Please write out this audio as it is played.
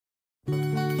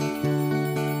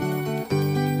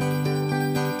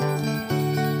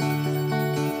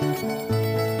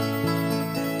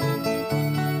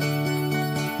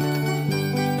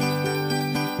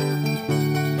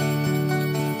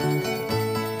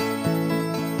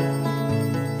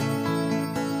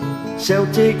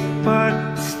Celtic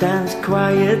Park stands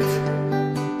quiet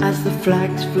as the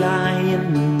flags fly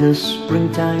in the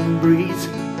springtime breeze,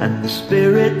 and the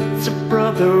spirits of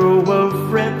brother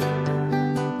Wilfred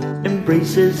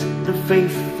embraces the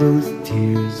faithful's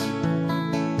tears.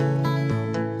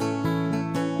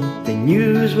 The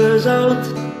news was out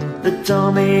that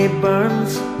Tommy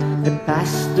Burns had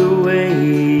passed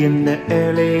away in the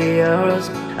early hours,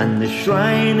 and the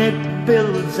shrine it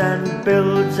builds and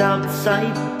builds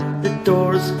outside the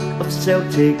doors of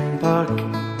Celtic Park.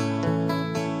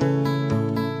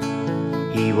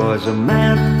 He was a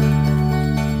man,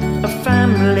 a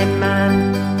family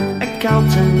man, a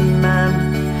Carlton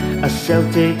man, a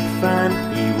Celtic fan.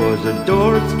 He was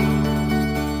adored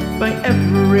by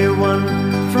everyone,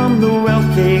 from the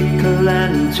wealthy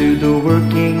clan to the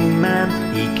working man.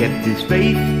 He kept his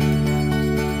faith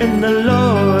in the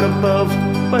Lord above,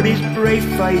 but his brave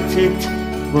fight it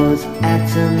was at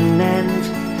an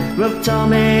end. Well,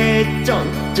 Tommy,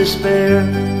 don't despair,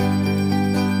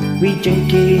 wee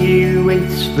Jinky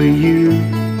waits for you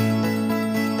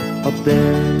up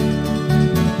there.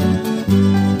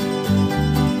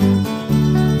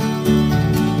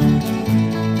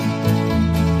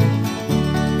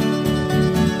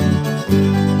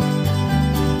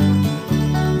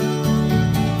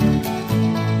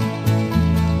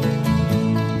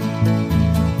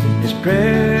 His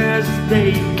prayers,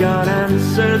 they got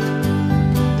answered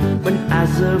when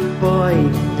as a boy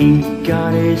he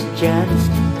got his chance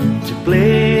to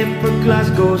play for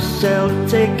Glasgow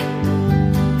Celtic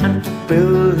and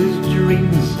fulfill his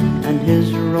dreams and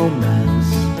his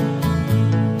romance.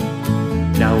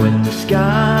 Now in the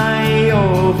sky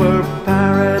over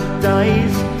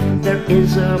paradise there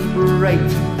is a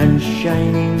bright and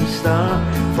shining star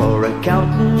for a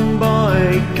Carlton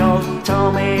boy called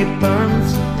Tommy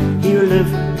Burns. He'll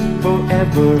live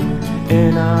forever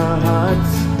in our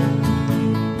hearts.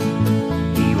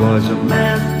 He was a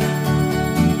man,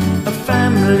 a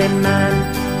family man,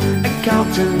 a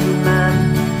Carlton man,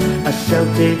 a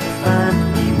Celtic fan.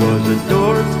 He was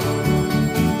adored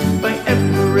by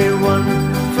everyone,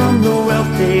 from the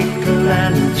wealthy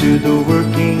clan to the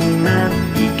working man.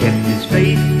 He kept his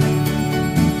faith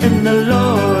in the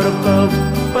Lord above,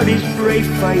 but his brave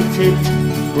fight it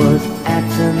was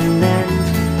at an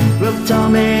end. Well,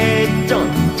 Tommy,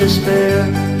 don't despair,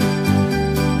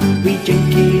 wee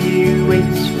Jinky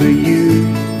waits for you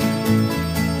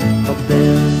up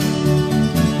there.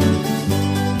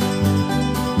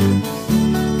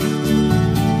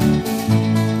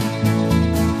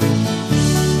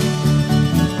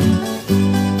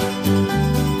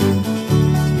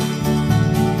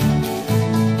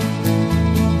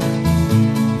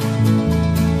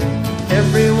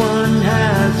 Everyone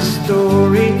has a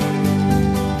story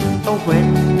of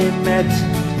when they met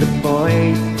the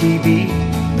boy TB,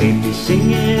 maybe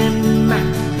singing Mac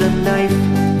the Knife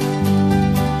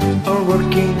or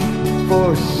working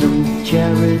for some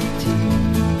charity.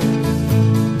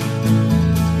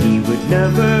 He would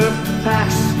never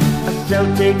pass a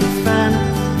Celtic fan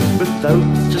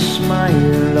without a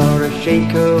smile or a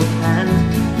shake of hand.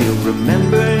 He'll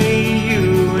remember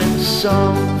you in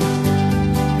song,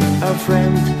 our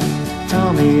friend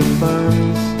Tommy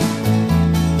Burns.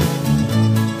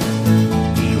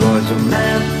 He was a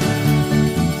man,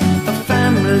 a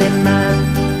family man,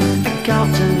 a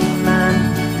Carlton man,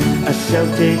 a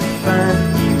Celtic fan.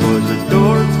 He was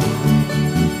adored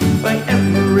by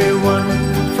everyone,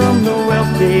 from the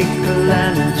wealthy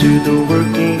clan to the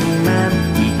working man.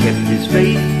 He kept his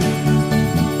faith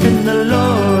in the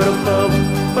Lord above,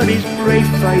 but his brave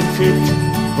fight it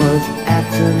was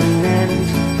at an end.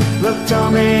 Well,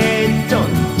 Tommy,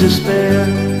 don't despair,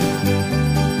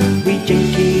 wee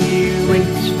Jinky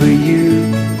waits for you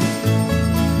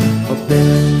up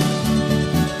there.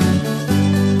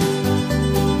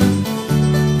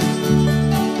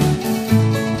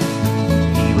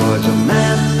 He was a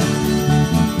man,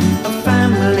 a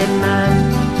family man,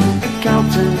 a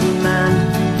Carlton man,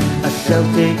 a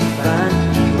Celtic fan.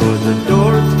 He was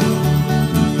adored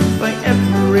by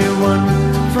everyone,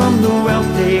 from the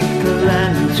wealthy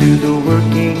clan to the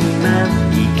working man.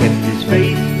 He kept his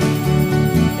faith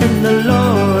in the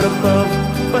Lord above,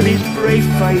 but his brave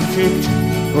fight it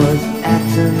was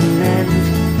at an end.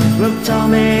 Well,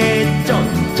 Tommy, don't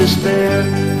despair,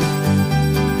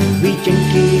 wee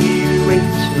Jinky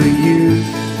waits for you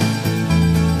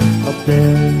up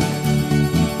there.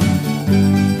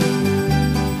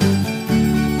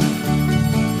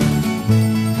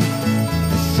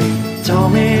 Say,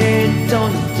 Tommy,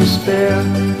 don't despair,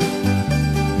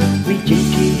 wee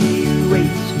Jinky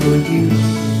waits for you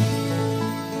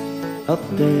up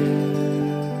there.